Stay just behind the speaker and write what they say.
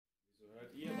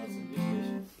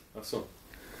Ach so.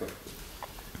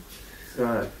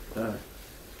 Right.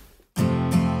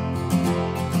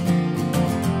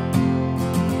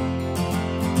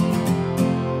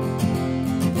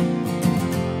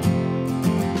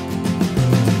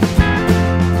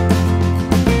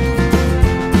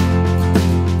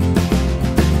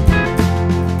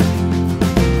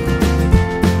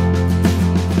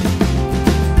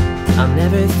 I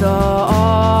never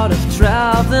thought of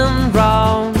traveling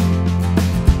round.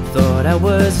 Thought I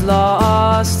was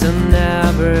lost and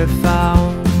never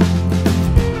found.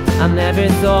 I never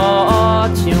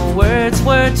thought your words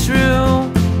were true,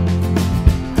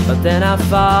 but then I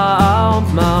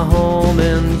found my home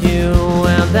in you.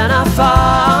 And then I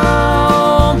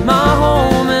found my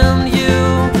home in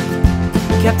you.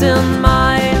 Kept in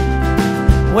mind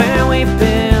where we've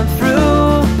been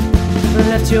through.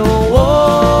 Left your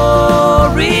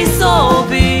worries all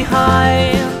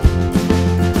behind.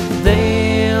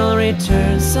 They'll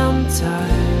return sometime.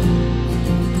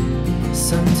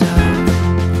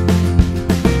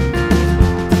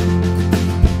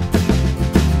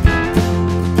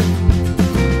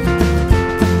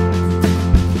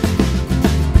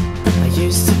 I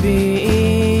used to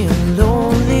be a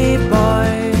lonely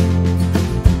boy.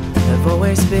 I've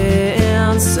always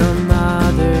been some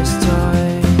other's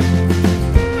toy.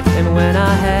 And when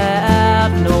I had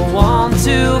no one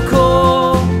to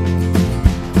call,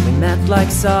 we met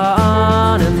like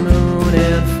sun and moon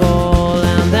and fall.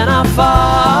 And then I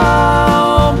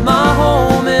found my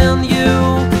home in you.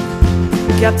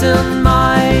 Kept in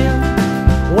mind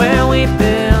where we've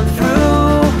been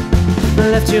through.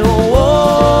 Left your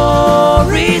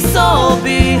worries all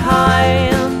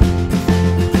behind.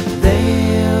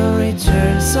 They'll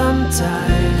return sometime.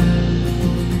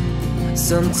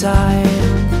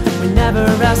 We never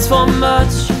asked for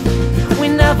much, we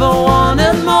never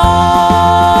wanted more.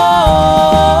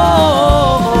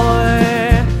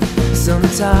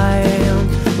 Sometime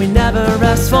we never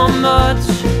asked for much,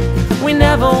 we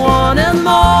never wanted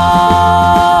more.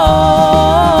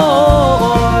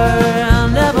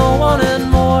 Never wanted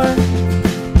more.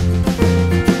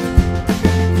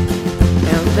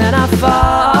 And then I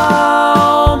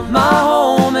found my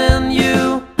home in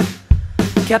you.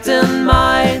 Kept in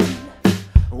mind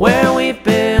where we've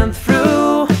been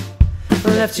through.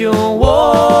 Left your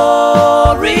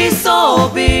worries all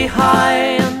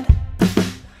behind.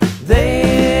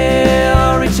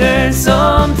 They'll return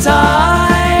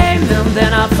sometime. And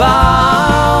then I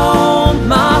found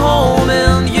my home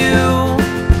in you.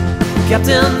 Kept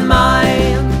in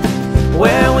mind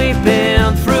where we've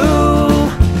been through.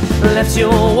 Left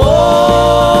your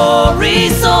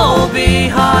worries all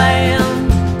behind.